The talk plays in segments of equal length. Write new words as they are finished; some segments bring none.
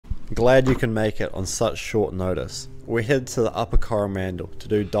Glad you can make it on such short notice. We're headed to the upper Coromandel to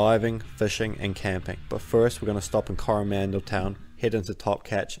do diving, fishing and camping, but first we're going to stop in Coromandel town, head into Top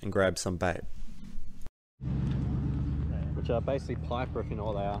Catch and grab some bait. Which are basically piper if you know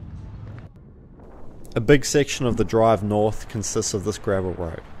what they are. A big section of the drive north consists of this gravel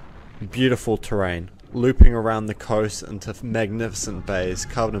road. Beautiful terrain, looping around the coast into magnificent bays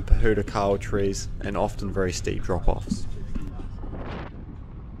covered in pohutukawa trees and often very steep drop-offs.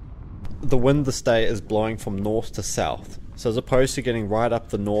 The wind this day is blowing from north to south, so as opposed to getting right up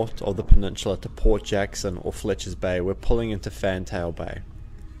the north of the peninsula to Port Jackson or Fletcher's Bay, we're pulling into Fantail Bay.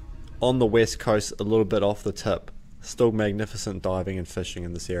 On the west coast, a little bit off the tip, still magnificent diving and fishing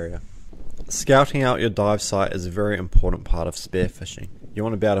in this area. Scouting out your dive site is a very important part of spearfishing. You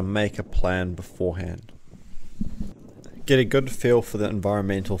want to be able to make a plan beforehand. Get a good feel for the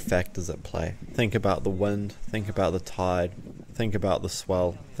environmental factors at play. Think about the wind, think about the tide, think about the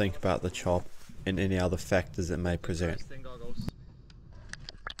swell, think about the chop, and any other factors it may present.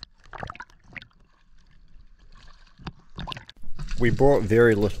 We brought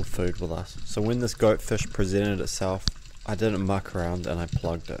very little food with us, so when this goatfish presented itself, I didn't muck around and I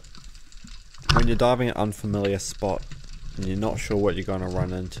plugged it. When you're diving an unfamiliar spot and you're not sure what you're going to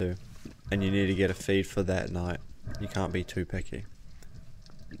run into and you need to get a feed for that night, you can't be too picky.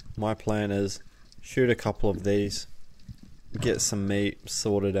 My plan is shoot a couple of these, get some meat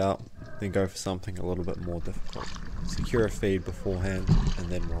sorted out, then go for something a little bit more difficult. Secure a feed beforehand and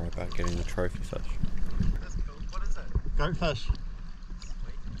then worry about getting the trophy fish. That's cool. What is it? Goatfish.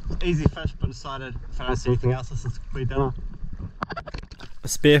 Easy fish, but decided if I don't see anything else, this is complete dinner.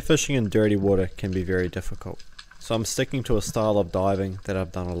 Spearfishing in dirty water can be very difficult, so I'm sticking to a style of diving that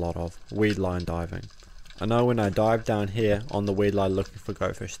I've done a lot of, weed line diving. I know when I dive down here on the weed line looking for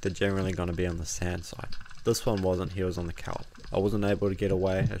goatfish, they're generally going to be on the sand side. This one wasn't, he was on the kelp. I wasn't able to get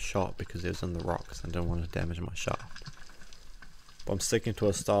away a shot because he was in the rocks and didn't want to damage my shaft. But I'm sticking to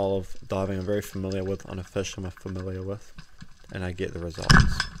a style of diving I'm very familiar with on a fish I'm familiar with, and I get the results.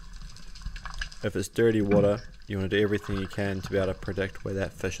 If it's dirty water, you want to do everything you can to be able to predict where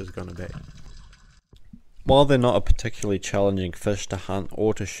that fish is going to be. While they're not a particularly challenging fish to hunt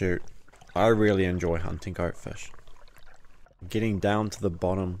or to shoot, I really enjoy hunting goatfish. Getting down to the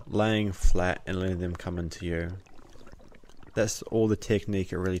bottom, laying flat and letting them come into you. That's all the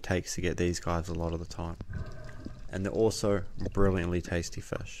technique it really takes to get these guys a lot of the time. And they're also brilliantly tasty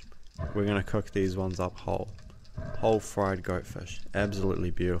fish. We're going to cook these ones up whole. Whole fried goatfish, absolutely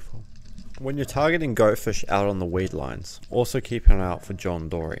beautiful. When you're targeting goatfish out on the weed lines, also keep an eye out for John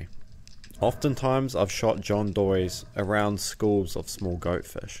Dory. Oftentimes I've shot John Dories around schools of small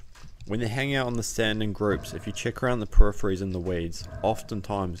goatfish. When they hang out on the sand in groups, if you check around the peripheries in the weeds,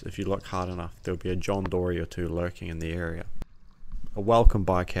 oftentimes if you look hard enough there'll be a John Dory or two lurking in the area. A welcome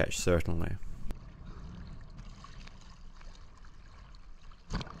bycatch certainly.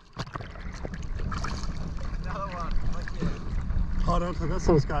 Hold on to this,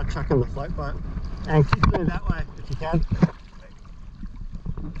 I'm just going to chuck in the float boat. And keep going that way if you can.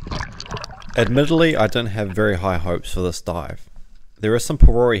 Admittedly, I didn't have very high hopes for this dive. There is some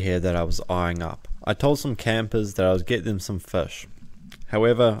porori here that I was eyeing up. I told some campers that I would get them some fish.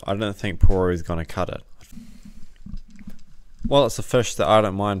 However, I don't think porori is going to cut it. While it's a fish that I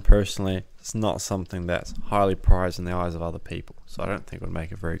don't mind personally, it's not something that's highly prized in the eyes of other people, so I don't think it would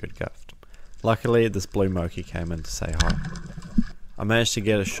make a very good gift. Luckily, this blue moki came in to say hi. I managed to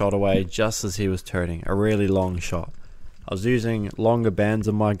get a shot away just as he was turning, a really long shot. I was using longer bands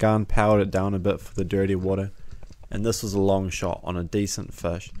of my gun, powered it down a bit for the dirty water, and this was a long shot on a decent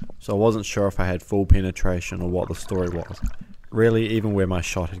fish, so I wasn't sure if I had full penetration or what the story was. Really, even where my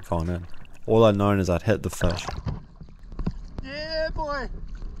shot had gone in. All I'd known is I'd hit the fish. Yeah, boy!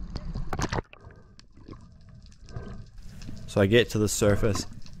 So I get to the surface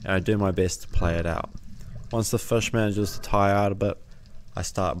and I do my best to play it out. Once the fish manages to tire out a bit, I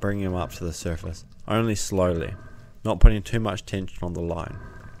start bringing him up to the surface, only slowly, not putting too much tension on the line.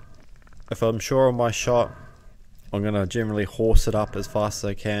 If I'm sure of my shot, I'm going to generally horse it up as fast as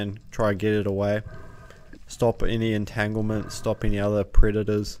I can, try to get it away, stop any entanglement, stop any other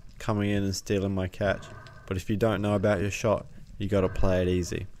predators coming in and stealing my catch. But if you don't know about your shot, you got to play it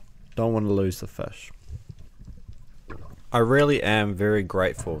easy. Don't want to lose the fish. I really am very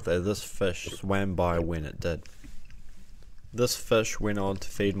grateful that this fish swam by when it did. This fish went on to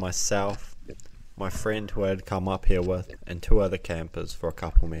feed myself, my friend who I had come up here with, and 2 other campers for a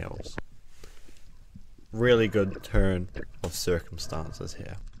couple meals. Really good turn of circumstances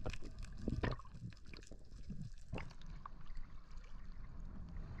here.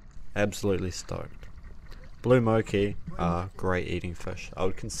 Absolutely stoked. Blue moki are great eating fish. I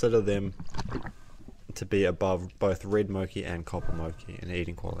would consider them to be above both red moki and copper moki in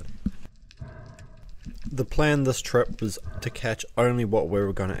eating quality. The plan this trip was to catch only what we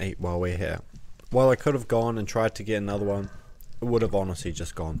were going to eat while we're here. While I could have gone and tried to get another one, it would have honestly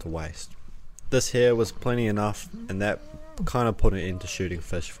just gone to waste. This here was plenty enough, and that kind of put an end to shooting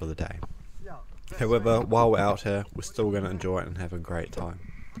fish for the day. However, while we're out here, we're still going to enjoy it and have a great time.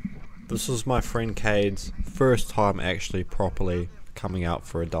 This was my friend Kade's first time actually properly coming out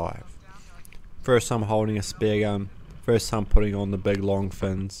for a dive. First time holding a spear gun, first time putting on the big long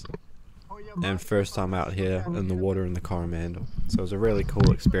fins, and first time out here in the water in the Coromandel. So it was a really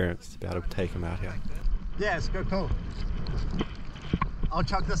cool experience to be able to take him out here. Yeah, it's good, cool. I'll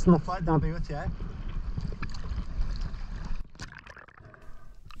chuck this in the float and I'll be with you, eh?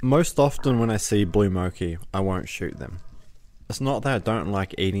 Most often when I see blue moki, I won't shoot them. It's not that I don't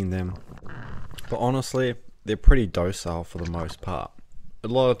like eating them, but honestly, they're pretty docile for the most part. A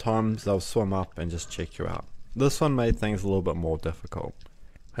lot of times they'll swim up and just check you out. This one made things a little bit more difficult.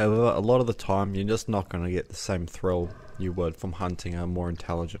 However, a lot of the time you're just not going to get the same thrill you would from hunting a more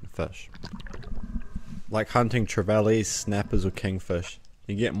intelligent fish. Like hunting trevallies, snappers or kingfish,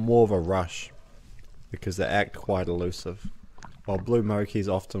 you get more of a rush because they act quite elusive, while blue mokies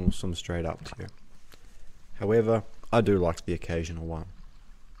often will swim straight up to you. However, I do like the occasional one.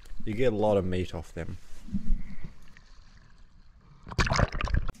 You get a lot of meat off them.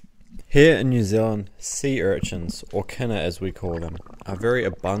 Here in New Zealand, sea urchins, or kinna as we call them, are very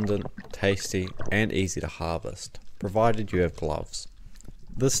abundant, tasty and easy to harvest, provided you have gloves.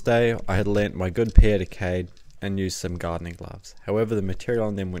 This day I had lent my good pair to Kade and used some gardening gloves. However, the material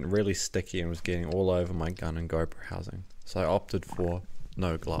on them went really sticky and was getting all over my gun and GoPro housing, so I opted for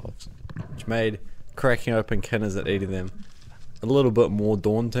no gloves, which made cracking open kinnas and eating them a little bit more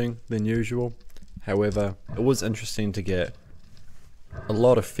daunting than usual. However, it was interesting to get a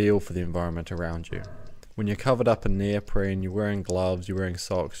lot of feel for the environment around you. When you're covered up in neoprene, you're wearing gloves, you're wearing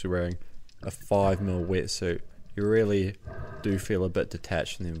socks, you're wearing a 5mm wetsuit, you really do feel a bit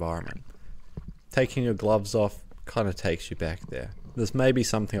detached from the environment. Taking your gloves off kind of takes you back there. This may be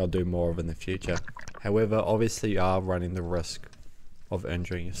something I'll do more of in the future. However, obviously you are running the risk of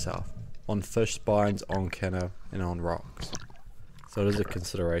injuring yourself on fish spines, on kinna and on rocks. So it is a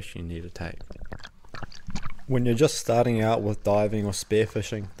consideration you need to take. When you're just starting out with diving or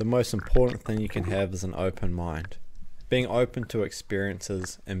spearfishing, the most important thing you can have is an open mind. Being open to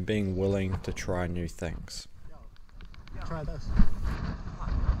experiences and being willing to try new things. Try this.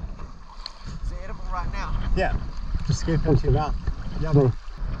 Is it edible right now? Yeah, just scoop into your mouth. Yummy.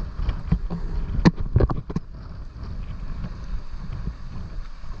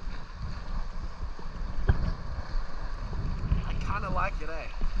 I kind of like it, eh?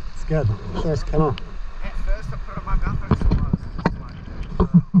 It's good. First kinna. At first I put it in my mouth and it's almost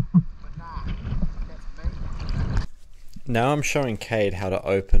but nah, that's me. Now I'm showing Kade how to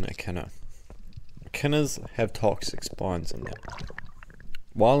open a kinna. Kinnas have toxic spines in them.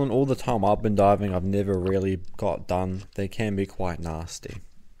 While in all the time I've been diving I've never really got done, they can be quite nasty.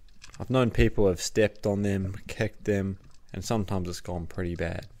 I've known people have stepped on them, kicked them, and sometimes it's gone pretty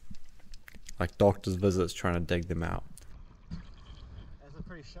bad. Like doctor's visits trying to dig them out. That's a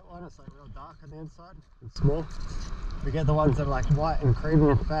pretty shit one, it's like real dark on the inside and small. We get the ones that are like white and creamy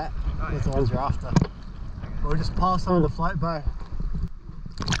and fat, that's the ones you're after. We'll just pile some in the float bow.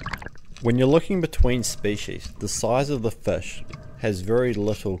 When you're looking between species, the size of the fish has very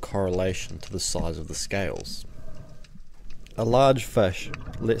little correlation to the size of the scales. A large fish,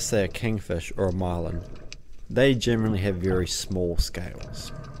 let's say a kingfish or a marlin, they generally have very small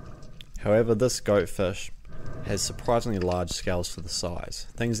scales. However, this goatfish has surprisingly large scales for the size,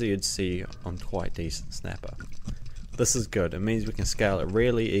 things that you'd see on quite decent snapper. This is good, it means we can scale it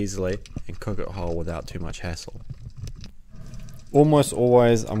really easily and cook it whole without too much hassle. Almost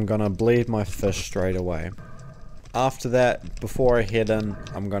always I'm gonna bleed my fish straight away. After that, before I head in,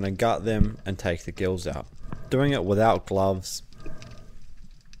 I'm gonna gut them and take the gills out. Doing it without gloves,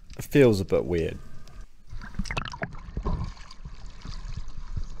 it feels a bit weird.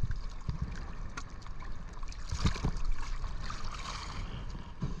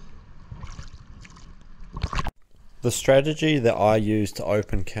 The strategy that I use to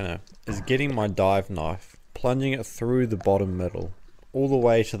open kinna is getting my dive knife, plunging it through the bottom middle, all the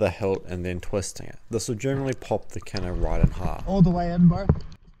way to the hilt and then twisting it. This will generally pop the kinna right in half. All the way in, bro.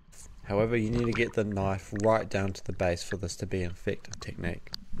 However, you need to get the knife right down to the base for this to be an effective technique.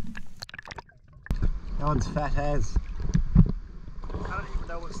 That one's fat as. I don't even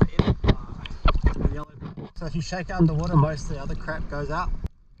know what's the end. So if you shake it underwater, most of the other crap goes out.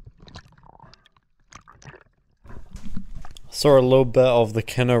 Saw a little bit of the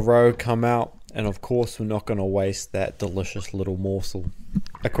Kade roe come out, and of course we're not going to waste that delicious little morsel.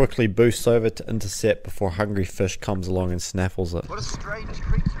 I quickly boost over to intercept before a hungry fish comes along and snaffles it. What a strange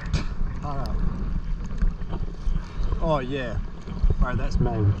creature. Oh yeah. Bro, that's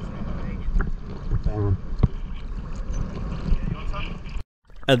main. Bang.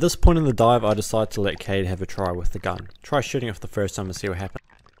 At this point in the dive, I decide to let Kade have a try with the gun. Try shooting off the first time and see what happens.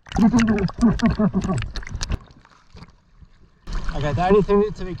 Okay, the only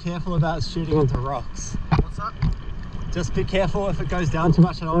thing to be careful about is shooting into rocks. What's up? Just be careful if it goes down too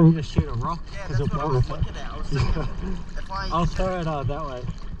much. I don't want you to shoot a rock Yeah, because that's you'll what I blow was with it. looking at. I was thinking, if I... I'll throw it that way.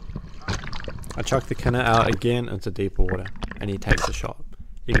 I chuck the Kade out again into deeper water, and he takes a shot.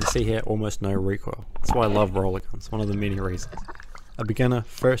 You can see here almost no recoil. That's why I love roller guns, one of the many reasons. A beginner,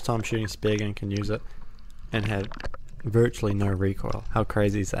 first time shooting spear gun can use it and have virtually no recoil. How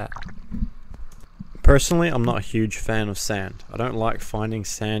crazy is that? Personally, I'm not a huge fan of sand. I don't like finding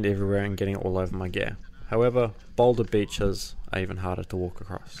sand everywhere and getting it all over my gear. However, boulder beaches are even harder to walk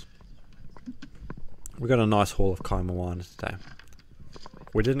across. We got a nice haul of kaimawana today.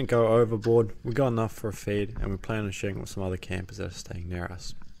 We didn't go overboard, we got enough for a feed, and we plan on sharing with some other campers that are staying near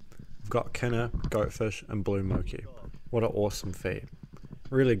us. We've got Kade, goatfish and blue moki. What an awesome feed.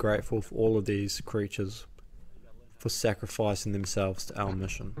 Really grateful for all of these creatures for sacrificing themselves to our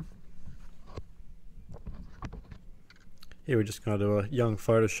mission. Here we're just going to do a young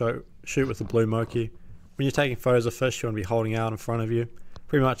photo shoot with the blue moki. When you're taking photos of fish, you want to be holding out in front of you,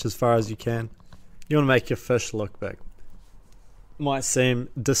 pretty much as far as you can. You want to make your fish look big. Might seem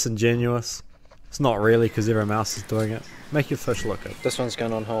disingenuous. It's not really because everyone else is doing it. Make your fish look good. This one's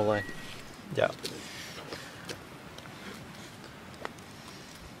going on whole, eh? Yeah.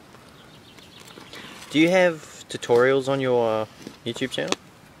 Do you have tutorials on your YouTube channel?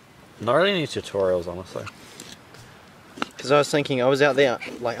 Not really any tutorials, honestly. Because I was thinking, I was out there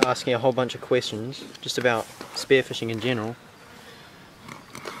like asking a whole bunch of questions just about spearfishing in general.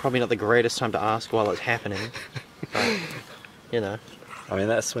 Probably not the greatest time to ask while it's happening, but you know. I mean,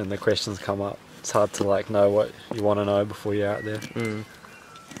 that's when the questions come up. It's hard to like know what you want to know before you're out there. Mm.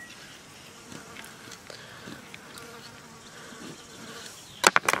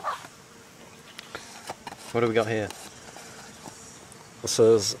 What do we got here? This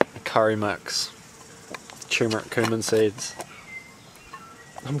is a curry mix. Turmeric cumin seeds.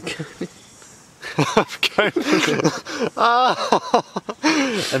 I'm good.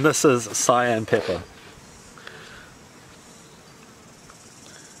 And this is cayenne pepper.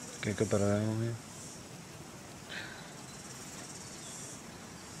 Get a good bit of that on here.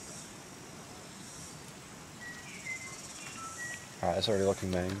 Alright, it's already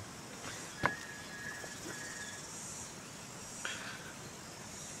looking mean.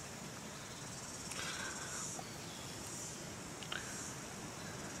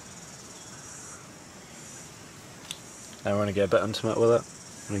 Now we want to get a bit intimate with it.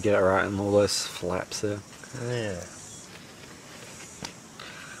 We want to get it right in all those flaps there. Yeah.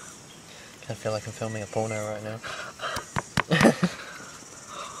 I feel like I'm filming a porno right now.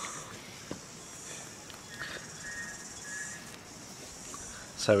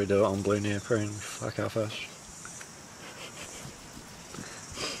 So we do it on blue neoprene, fuck our fish.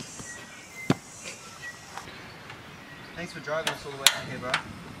 Thanks for driving us all the way out here, bro.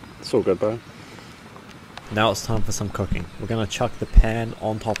 It's all good, bro. Now it's time for some cooking. We're going to chuck the pan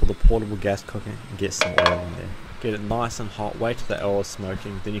on top of the portable gas cooker and get some oil in there. Get it nice and hot, wait till the oil is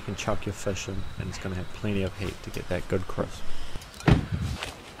smoking, then you can chuck your fish in and it's going to have plenty of heat to get that good crisp.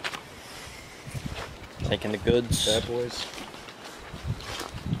 Taking the goods. Bad boys.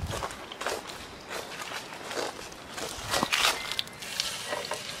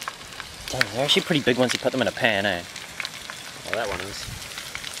 Dang, they're actually pretty big once you put them in a pan, eh? Oh, that one is.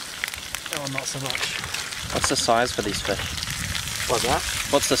 Oh, not so much. What's the size for these fish? What's that?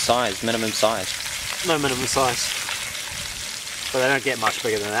 What's the size, minimum size? No minimum size. But they don't get much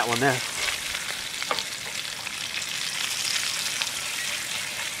bigger than that one there.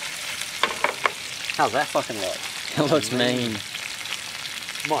 How's that fucking look? It looks mean.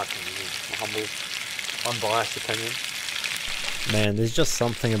 My opinion, a humble, unbiased opinion. Man, there's just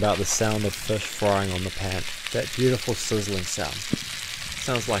something about the sound of fish frying on the pan. That beautiful sizzling sound.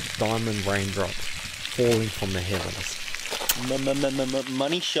 Sounds like diamond raindrops falling from the heavens.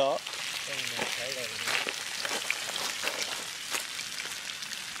 Money shot.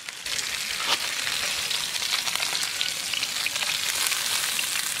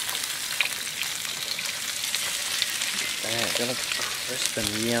 Man, they look crisp and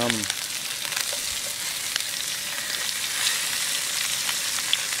yum.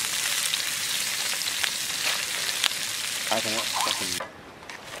 Typing up fucking.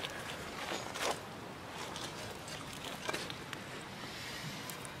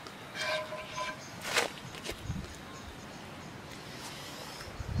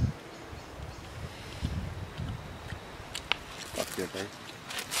 That's good, man.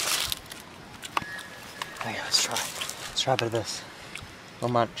 Okay, let's try. Let's try a bit of this.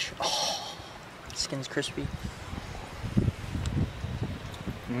 Little munch. Oh, skin's crispy.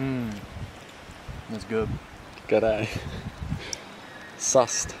 Mmm. That's good. Good, eh?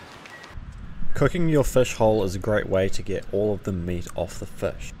 Sussed. Cooking your fish whole is a great way to get all of the meat off the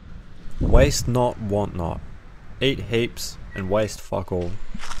fish. Waste not, want not. Eat heaps and waste fuck all.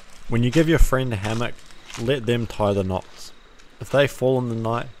 When you give your friend a hammock, let them tie the knots. If they fall in the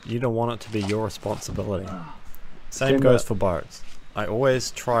night, you don't want it to be your responsibility. Same goes for boats. I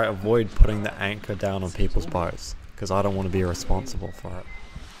always try avoid putting the anchor down on people's boats, because I don't want to be responsible for it.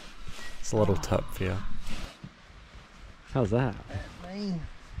 It's a little tip for you. How's that?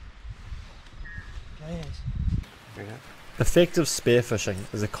 Effective spearfishing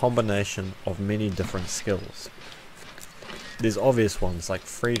is a combination of many different skills. There's obvious ones like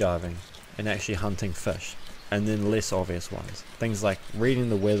freediving and actually hunting fish, and then less obvious ones, things like reading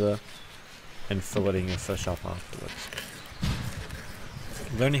the weather and filleting your fish up afterwards.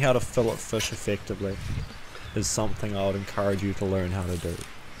 Learning how to fillet fish effectively is something I would encourage you to learn how to do.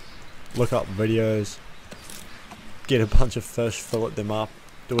 Look up videos, get a bunch of fish, fillet them up,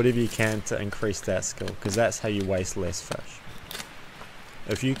 do whatever you can to increase that skill, because that's how you waste less fish.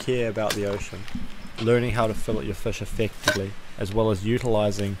 If you care about the ocean, learning how to fillet your fish effectively, as well as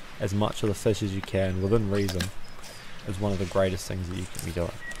utilizing as much of the fish as you can within reason, is one of the greatest things that you can be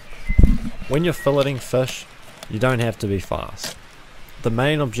doing. When you're filleting fish, you don't have to be fast. The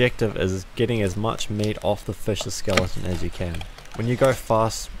main objective is getting as much meat off the fish's skeleton as you can. When you go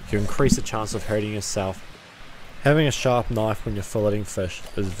fast, you increase the chance of hurting yourself. Having a sharp knife when you're filleting fish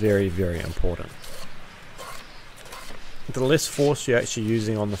is very, very important. The less force you're actually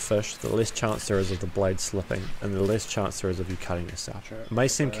using on the fish, the less chance there is of the blade slipping, and the less chance there is of you cutting yourself. It may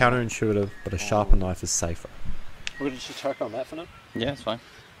seem counterintuitive, but a sharper knife is safer. We're going to just check on that for now. Yeah, it's fine.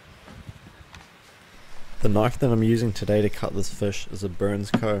 The knife that I'm using today to cut this fish is a Burns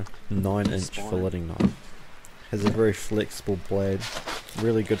Co. 9-inch filleting knife. Has a very flexible blade,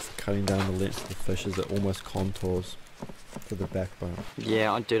 really good for cutting down the length of the fish as it almost contours to the backbone.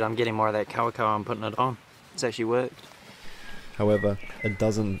 Yeah, dude, I'm getting more of that kawakawa and putting it on. It's actually worked. However, it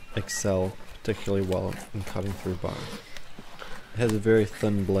doesn't excel particularly well in cutting through bone. It has a very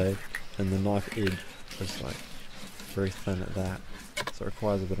thin blade, and the knife edge is like very thin at that, so it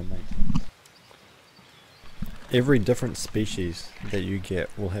requires a bit of maintenance. Every different species that you get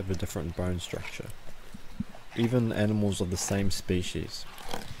will have a different bone structure. Even animals of the same species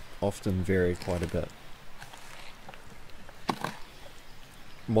often vary quite a bit.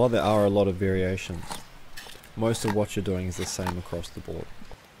 While there are a lot of variations, most of what you're doing is the same across the board.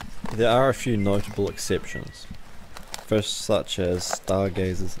 There are a few notable exceptions. Fish such as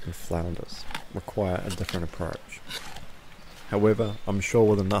stargazers and flounders require a different approach. However, I'm sure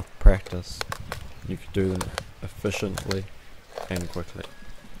with enough practice, you can do them efficiently and quickly.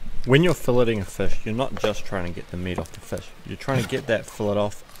 When you're filleting a fish, you're not just trying to get the meat off the fish, you're trying to get that fillet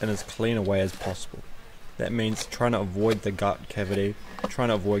off in as clean a way as possible. That means trying to avoid the gut cavity, trying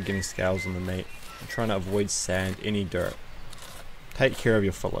to avoid getting scales on the meat, and trying to avoid sand, any dirt. Take care of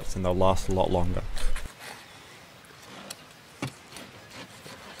your fillets and they'll last a lot longer.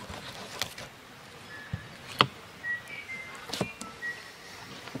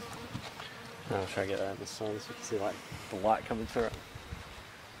 I'll try to get that in the sun so you can see like the light coming through it.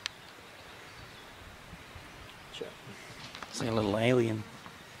 Check. It's like a little alien.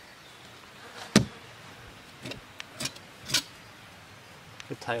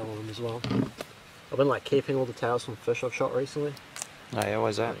 Good tail on them as well. I've been like keeping all the tails from fish I've shot recently. Oh yeah,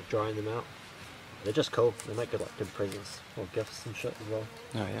 why's that? Like drying them out. They're just cool. They make good presents or gifts and shit as well.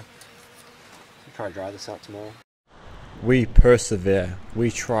 Oh yeah. I'll try to dry this out tomorrow. We persevere,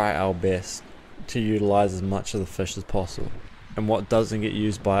 we try our best to utilize as much of the fish as possible, and what doesn't get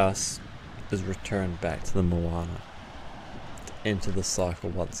used by us is returned back to the moana, to enter the cycle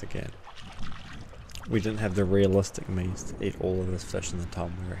once again. We didn't have the realistic means to eat all of this fish in the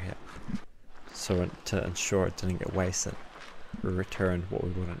time we were here, so to ensure it didn't get wasted, we returned what we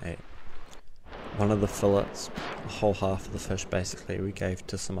wouldn't eat. One of the fillets, a whole half of the fish basically, we gave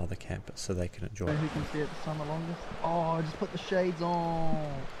to some other campers so they can enjoy it. Who can stay at the sun the longest? Oh, I just put the shades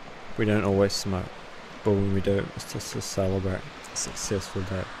on. We don't always smoke, but when we do, it's just to celebrate a successful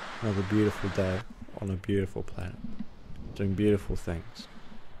day. Another beautiful day on a beautiful planet, doing beautiful things.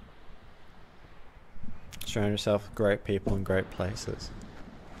 surround yourself with great people and great places,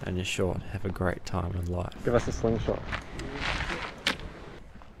 and you're sure to have a great time in life. Give us a slingshot.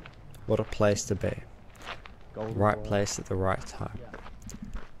 What a place to be. Golden Right ball. place at the right time.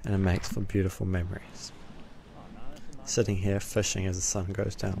 And it makes for beautiful memories. Sitting here fishing as the sun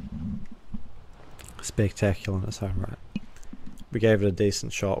goes down. Spectacular in its own right. We gave it a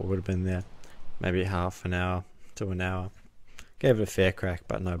decent shot. We would have been there maybe half an hour to an hour. Gave it a fair crack,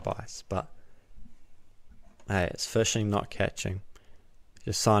 but no bites. But hey, it's fishing, not catching.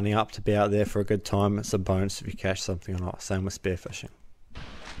 You're signing up to be out there for a good time. It's a bonus if you catch something or not. Same with spearfishing.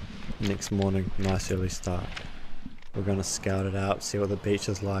 Next morning, nice early start. We're going to scout it out, see what the beach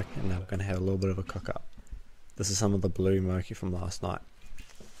is like, and then we're going to have a little bit of a cook up. This is some of the blue moki from last night.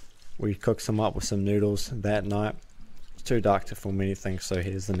 We cooked some up with some noodles that night. It's too dark to film anything, so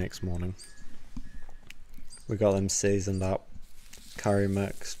here's the next morning. We got them seasoned up, curry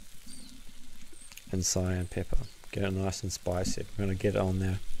mix, and cayenne pepper. Get it nice and spicy. We're going to get it on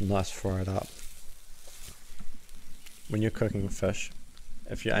there, nice fried up. When you're cooking fish,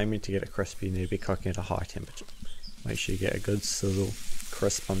 if you're aiming to get it crispy, you need to be cooking at a high temperature. Make sure you get a good sizzle,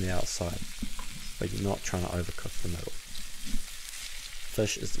 crisp on the outside, but you're not trying to overcook the middle.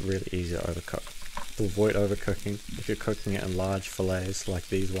 Fish is really easy to overcook. To avoid overcooking, if you're cooking it in large fillets like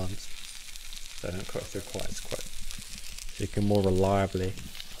these ones, they don't cook through quite as quick. So you can more reliably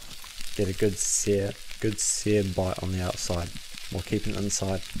get a good seared bite on the outside, while keeping the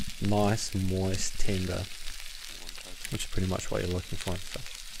inside nice, moist, tender, which is pretty much what you're looking for in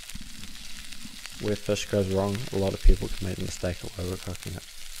fish. Where fish goes wrong, a lot of people can make the mistake of overcooking it.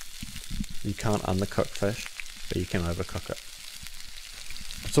 You can't undercook fish, but you can overcook it.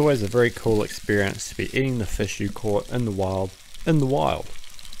 It's always a very cool experience to be eating the fish you caught in the wild,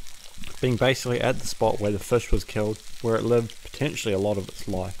 being basically at the spot where the fish was killed, where it lived potentially a lot of its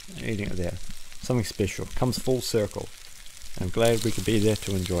life, and eating it there. Something special, comes full circle, and I'm glad we could be there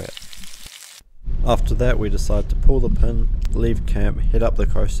to enjoy it. After that, we decided to pull the pin, leave camp, head up the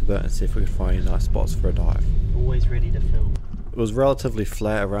coast a bit and see if we could find any nice spots for a dive. Always ready to film. It was relatively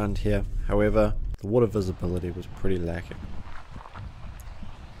flat around here, however, the water visibility was pretty lacking.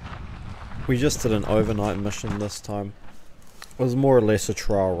 We just did an overnight mission this time. It was more or less a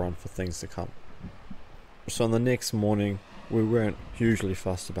trial run for things to come. So on the next morning, we weren't hugely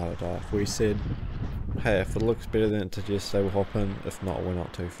fussed about a dive. We said, hey, if it looks better than it did yesterday, we'll hop in. If not, we're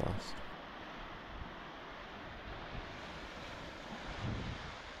not too fast.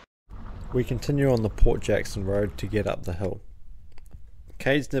 We continue on the Port Jackson Road to get up the hill.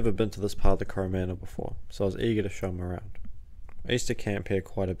 Kade's never been to this part of the Coromandel before, so I was eager to show him around. I used to camp here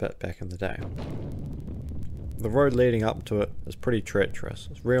quite a bit back in the day. The road leading up to it is pretty treacherous.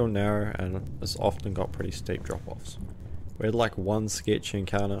 It's real narrow and it's often got pretty steep drop-offs. We had like one sketchy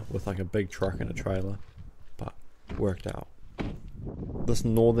encounter with like a big truck and a trailer, but it worked out. This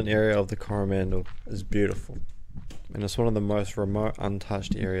northern area of the Coromandel is beautiful, and it's one of the most remote,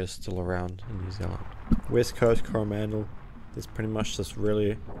 untouched areas still around in New Zealand. West Coast Coromandel, there's pretty much this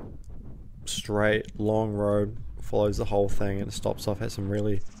really straight, long road, follows the whole thing, and it stops off at some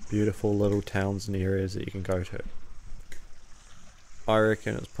really beautiful little towns and areas that you can go to. I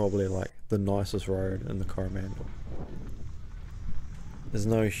reckon it's probably like the nicest road in the Coromandel. There's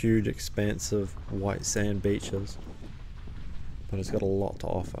no huge expansive white sand beaches, but it's got a lot to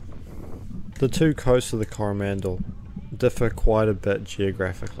offer. The two coasts of the Coromandel differ quite a bit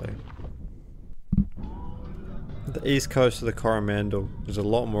geographically. The east coast of the Coromandel is a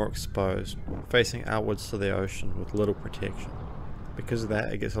lot more exposed, facing outwards to the ocean with little protection. Because of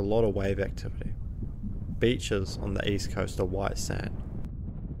that, it gets a lot of wave activity. Beaches on the east coast are white sand.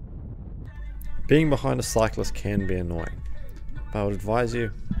 Being behind a cyclist can be annoying, but I would advise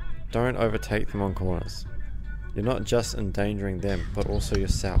you, don't overtake them on corners. You're not just endangering them, but also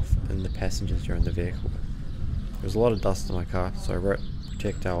yourself and the passengers you're in the vehicle with. There was a lot of dust in my car, so I wrote,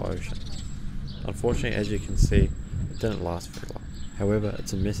 protect our ocean. Unfortunately, as you can see, it didn't last very long. However,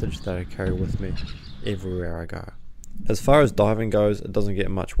 it's a message that I carry with me everywhere I go. As far as diving goes, it doesn't get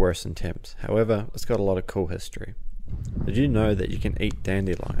much worse in Thames. However, it's got a lot of cool history. Did you know that you can eat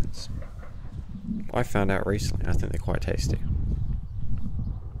dandelions? I found out recently. I think they're quite tasty.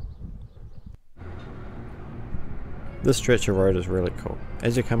 This stretch of road is really cool.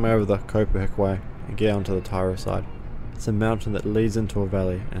 As you come over the Copernic Way and get onto the Tyro side, it's a mountain that leads into a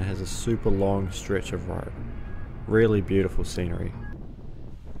valley and it has a super long stretch of road. Really beautiful scenery.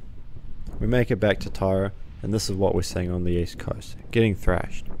 We make it back to Tyro, and this is what we're seeing on the east coast, getting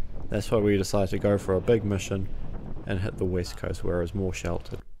thrashed. That's why we decided to go for a big mission and hit the west coast where it's more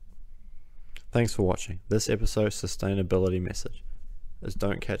sheltered. Thanks for watching. This episode's sustainability message is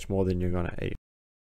don't catch more than you're gonna eat.